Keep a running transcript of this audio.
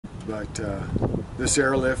But this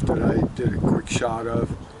airlift that I did a quick shot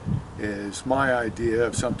of is my idea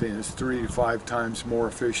of something that's 3 to 5 times more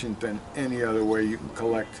efficient than any other way you can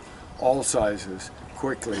collect all sizes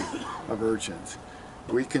quickly of urchins.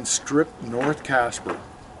 We can strip North Caspar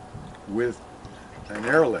with an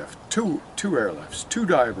airlift, two airlifts, 2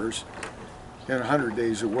 divers in 100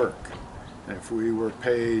 days of work. And if we were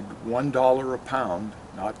paid $1 a pound,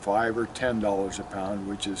 not $5 or $10 a pound,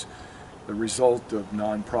 which is the result of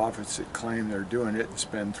nonprofits that claim they're doing it and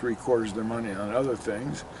spend 3/4 of their money on other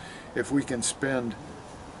things, if we can spend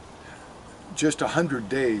just 100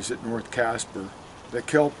 days at North Caspar, the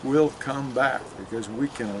kelp will come back because we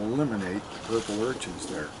can eliminate purple urchins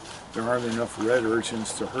there. There aren't enough red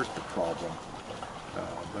urchins to hurt the problem.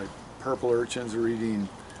 But purple urchins are eating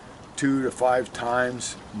 2 to 5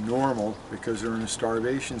 times normal because they're in a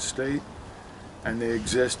starvation state, and they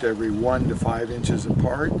exist every 1 to 5 inches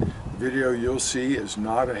apart. The video you'll see is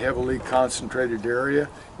not a heavily concentrated area.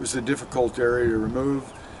 It was a difficult area to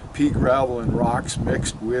remove. Pea gravel and rocks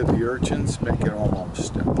mixed with the urchins make it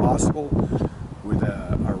almost impossible with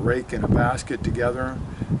a rake and a basket together.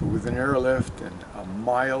 But with an airlift and a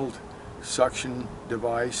mild suction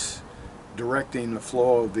device directing the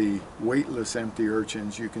flow of the weightless empty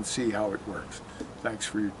urchins, you can see how it works. Thanks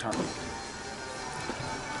for your time.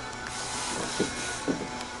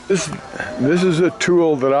 This is a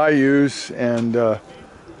tool that I use, and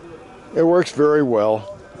it works very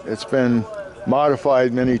well. It's been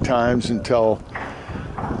modified many times until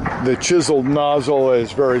the chiseled nozzle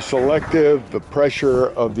is very selective, the pressure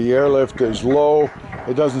of the airlift is low,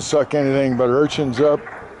 it doesn't suck anything but urchins up,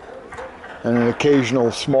 and an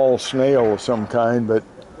occasional small snail of some kind. But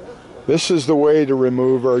this is the way to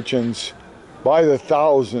remove urchins by the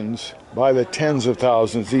thousands, by the tens of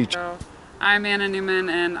thousands each. I'm Anna Newman,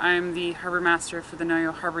 and I'm the Harbor Master for the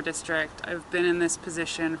Noyo Harbor District. I've been in this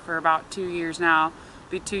position for about 2 years now. It'll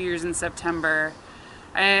be 2 years in September.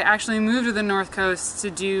 I actually moved to the North Coast to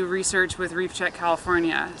do research with Reef Check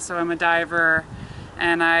California. So I'm a diver,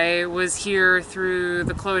 and I was here through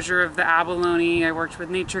the closure of the abalone. I worked with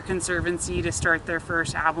Nature Conservancy to start their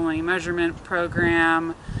first abalone measurement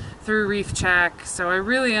program through Reef Check. So I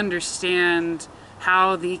really understand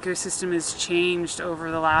how the ecosystem has changed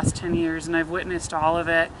over the last 10 years, and I've witnessed all of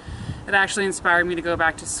it. It actually inspired me to go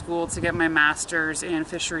back to school to get my master's in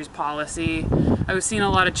fisheries policy. I was seeing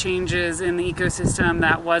a lot of changes in the ecosystem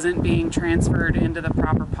that wasn't being transferred into the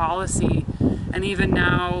proper policy. And even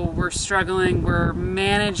now we're struggling, we're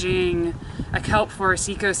managing a kelp forest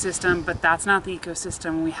ecosystem, but that's not the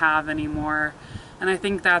ecosystem we have anymore. And I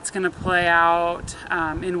think that's going to play out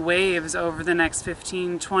in waves over the next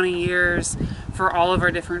 15, 20 years for all of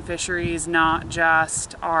our different fisheries, not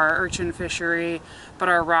just our urchin fishery, but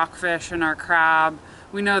our rockfish and our crab.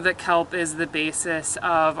 We know that kelp is the basis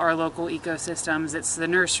of our local ecosystems. It's the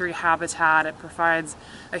nursery habitat. It provides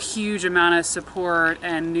a huge amount of support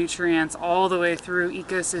and nutrients all the way through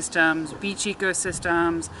ecosystems, beach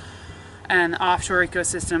ecosystems, and offshore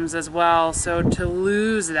ecosystems as well. So to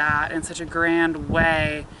lose that in such a grand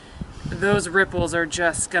way, those ripples are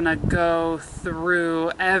just gonna go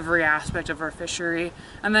through every aspect of our fishery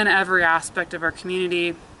and then every aspect of our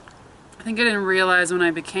community. I think I didn't realize when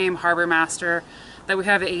I became harbor master that we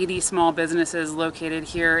have 80 small businesses located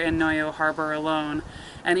here in Noyo Harbor alone.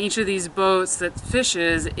 And each of these boats that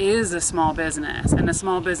fishes is a small business and a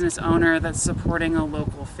small business owner that's supporting a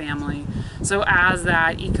local family. So as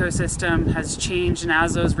that ecosystem has changed and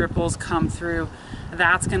as those ripples come through,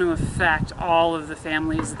 that's going to affect all of the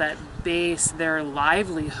families that base their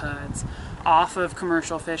livelihoods off of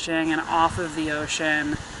commercial fishing and off of the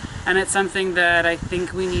ocean. And it's something that I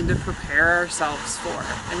think we need to prepare ourselves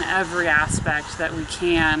for in every aspect that we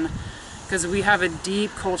can, because we have a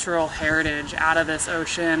deep cultural heritage out of this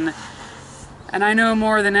ocean. And I know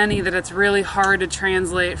more than any that it's really hard to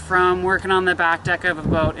translate from working on the back deck of a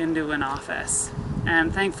boat into an office.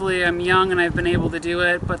 And thankfully I'm young and I've been able to do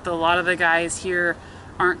it, but a lot of the guys here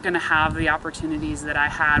aren't going to have the opportunities that I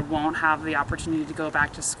had, won't have the opportunity to go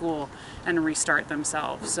back to school and restart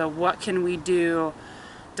themselves. So what can we do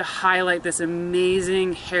to highlight this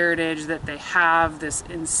amazing heritage that they have, this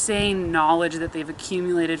insane knowledge that they've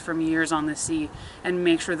accumulated from years on the sea, and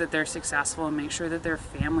make sure that they're successful and make sure that their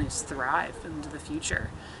families thrive into the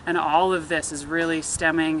future. And all of this is really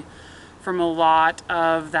stemming from a lot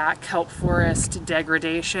of that kelp forest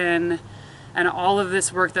degradation, and all of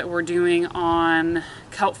this work that we're doing on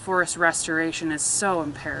kelp forest restoration is so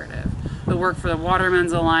imperative. The work for the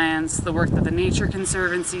Waterman's Alliance, the work that the Nature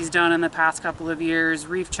Conservancy's done in the past couple of years,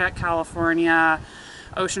 Reef Check California,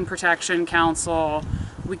 Ocean Protection Council.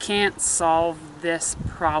 We can't solve this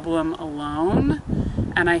problem alone.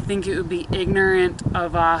 And I think it would be ignorant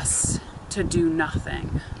of us to do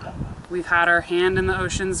nothing. We've had our hand in the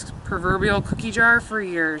ocean's proverbial cookie jar for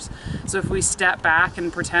years. So if we step back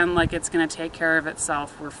and pretend like it's going to take care of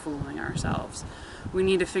itself, we're fooling ourselves. We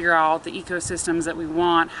need to figure out the ecosystems that we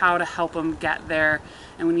want, how to help them get there,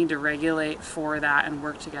 and we need to regulate for that and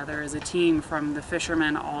work together as a team from the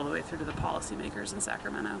fishermen all the way through to the policymakers in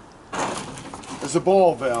Sacramento. There's a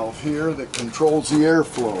ball valve here that controls the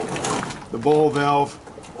airflow. The ball valve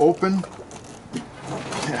open,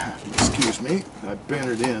 excuse me, I bent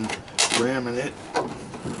it in, ramming it.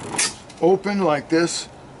 Open like this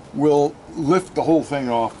will lift the whole thing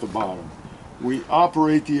off the bottom. We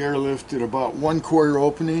operate the airlift at about 1/4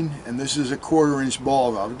 opening, and this is a 1/4 inch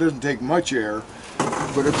ball valve. It doesn't take much air,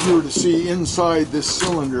 but if you were to see inside this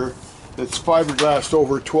cylinder that's fiberglassed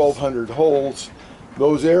over 1,200 holes,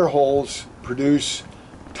 those air holes produce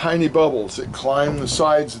tiny bubbles that climb the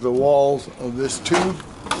sides of the walls of this tube,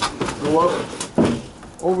 go up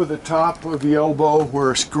over the top of the elbow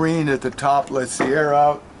where a screen at the top lets the air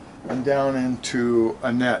out, and down into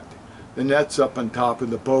a net. The nets up on top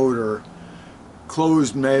of the boat are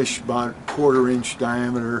closed mesh, about 1/4 inch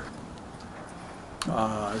diameter,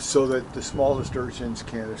 so that the smallest urchins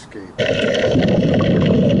can't escape.